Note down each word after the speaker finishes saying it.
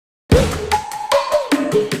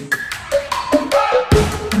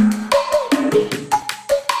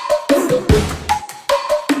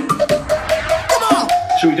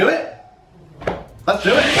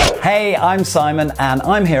Hey, I'm Simon and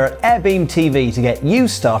I'm here at AirBeamTV to get you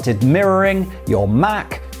started mirroring your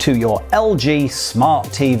Mac to your LG Smart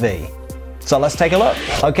TV. So let's take a look.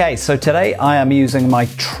 Okay, so today I am using my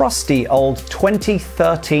trusty old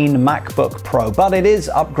 2013 MacBook Pro, but it is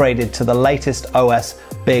upgraded to the latest OS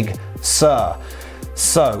Big Sur.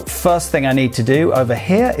 So first thing I need to do over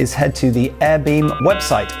here is head to the AirBeam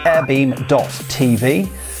website, AirBeam.tv.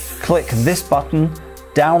 Click this button,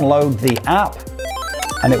 download the app,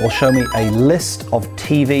 and it will show me a list of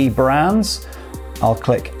TV brands. I'll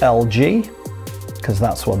click LG, because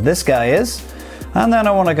that's what this guy is. And then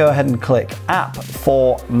I want to go ahead and click App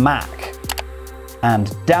for Mac and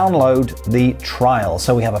download the trial.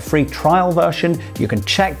 So we have a free trial version. You can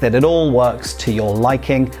check that it all works to your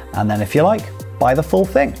liking, and then if you like, buy the full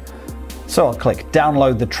thing. So I'll click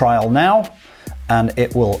download the trial now, and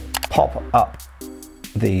it will pop up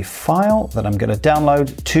the file that I'm going to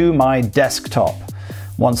download to my desktop.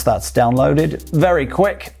 Once that's downloaded, very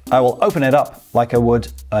quick, I will open it up like I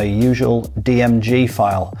would a usual DMG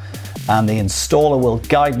file, and the installer will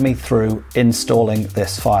guide me through installing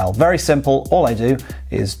this file. Very simple. All I do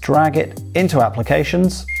is drag it into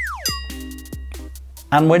Applications,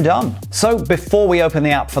 and we're done. So before we open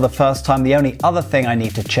the app for the first time, the only other thing I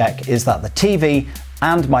need to check is that the TV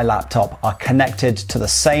and my laptop are connected to the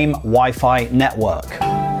same Wi-Fi network,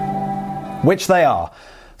 which they are.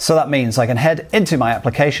 So that means I can head into my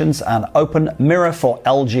applications and open Mirror for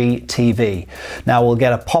LG TV. Now we'll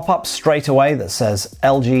get a pop-up straight away that says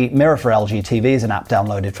LG Mirror for LG TV is an app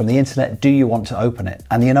downloaded from the internet. Do you want to open it?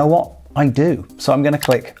 And you know what? I do. So I'm going to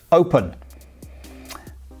click Open.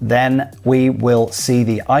 Then we will see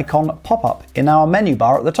the icon pop up in our menu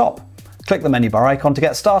bar at the top. Click the menu bar icon to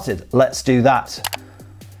get started. Let's do that.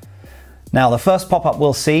 Now the first pop-up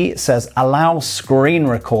we'll see says allow screen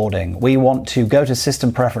recording. We want to go to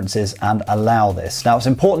System Preferences and allow this. Now it's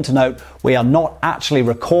important to note we are not actually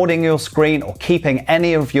recording your screen or keeping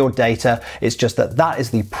any of your data. It's just that that is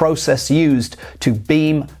the process used to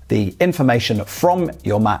beam the information from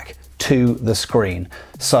your Mac to the screen.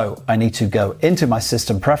 So I need to go into my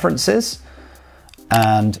System Preferences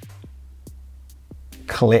and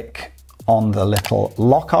click on the little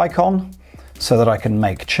lock icon so that I can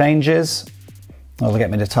make changes. It'll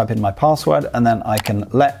get me to type in my password, and then I can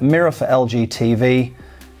let Mirror for LG TV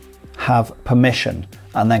have permission,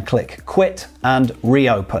 and then click Quit and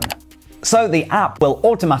Reopen. So the app will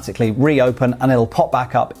automatically reopen and it'll pop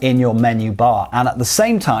back up in your menu bar. And at the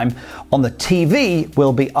same time, on the TV,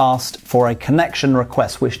 we'll be asked for a connection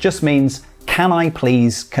request, which just means, can I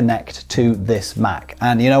please connect to this Mac?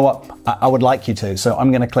 And you know what? I would like you to. So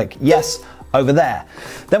I'm going to click Yes over there.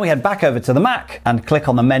 Then we head back over to the Mac and click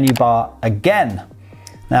on the menu bar again.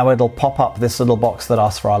 Now it'll pop up this little box that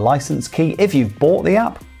asks for our license key. If you've bought the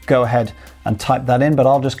app, go ahead and type that in, but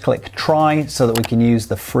I'll just click Try so that we can use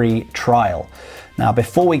the free trial. Now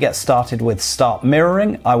before we get started with start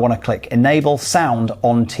mirroring, I want to click Enable Sound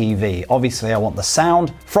on TV. Obviously I want the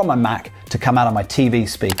sound from my Mac to come out of my TV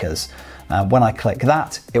speakers. When I click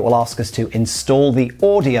that, it will ask us to install the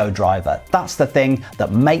audio driver. That's the thing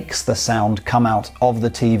that makes the sound come out of the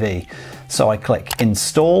TV. So I click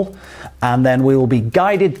Install, and then we will be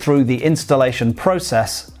guided through the installation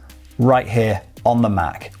process right here on the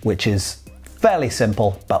Mac, which is fairly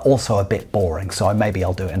simple, but also a bit boring. So maybe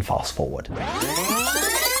I'll do it in fast forward.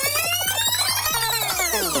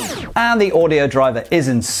 And the audio driver is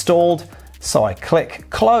installed. So I click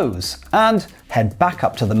Close and head back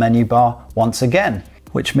up to the menu bar once again,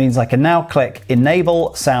 which means I can now click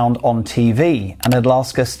Enable Sound on TV, and it'll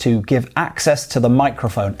ask us to give access to the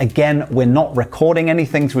microphone. Again, we're not recording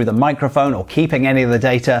anything through the microphone or keeping any of the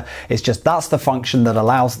data. It's just that's the function that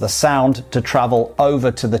allows the sound to travel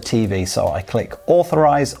over to the TV. So I click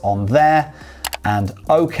Authorize on there and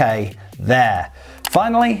OK there.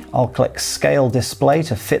 Finally, I'll click Scale Display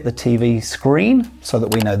to fit the TV screen so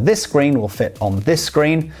that we know this screen will fit on this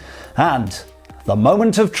screen. And the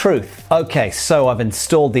moment of truth. Okay, so I've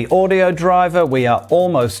installed the audio driver. We are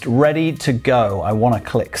almost ready to go. I want to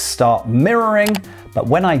click Start Mirroring, but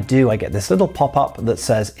when I do, I get this little pop-up that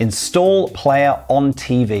says Install Player on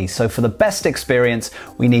TV. So for the best experience,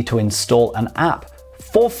 we need to install an app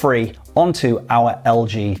for free onto our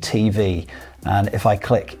LG TV. And if I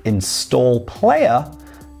click Install Player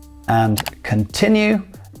and continue,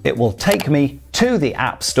 it will take me to the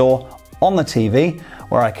App Store on the TV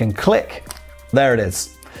where I can click, there it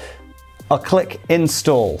is. I'll click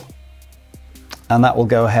Install and that will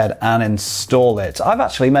go ahead and install it. I've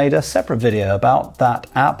actually made a separate video about that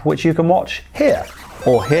app which you can watch here,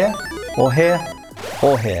 or here, or here,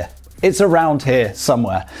 or here. It's around here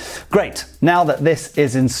somewhere. Great. Now that this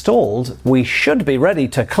is installed, we should be ready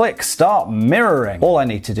to click Start Mirroring. All I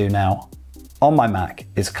need to do now on my Mac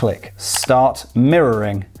is click Start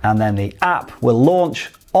Mirroring, and then the app will launch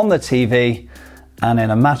on the TV, and in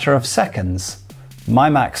a matter of seconds, my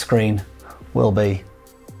Mac screen will be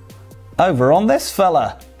over on this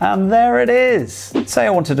fella. And there it is. Say I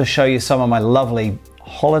wanted to show you some of my lovely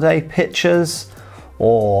holiday pictures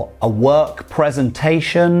or a work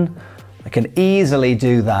presentation. I can easily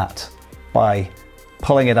do that by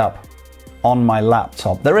pulling it up on my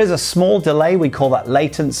laptop. There is a small delay, we call that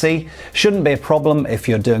latency. Shouldn't be a problem if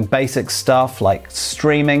you're doing basic stuff like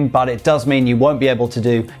streaming, but it does mean you won't be able to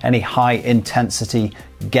do any high intensity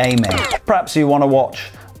gaming. Perhaps you want to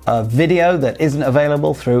watch a video that isn't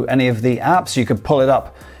available through any of the apps. You could pull it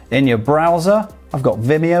up in your browser. I've got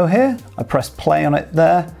Vimeo here. I press play on it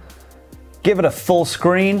there. Give it a full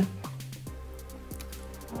screen.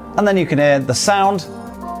 And then you can hear the sound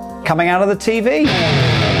coming out of the TV.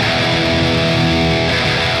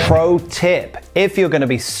 Pro tip, if you're going to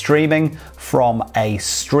be streaming from a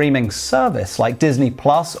streaming service like Disney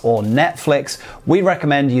Plus or Netflix, we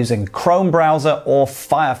recommend using Chrome browser or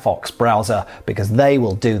Firefox browser because they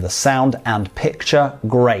will do the sound and picture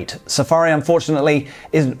great. Safari, unfortunately,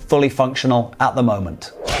 isn't fully functional at the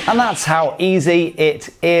moment. And that's how easy it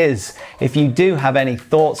is. If you do have any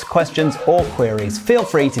thoughts, questions, or queries, feel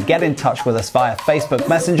free to get in touch with us via Facebook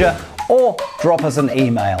Messenger or drop us an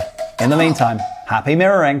email. In the meantime, happy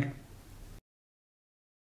mirroring!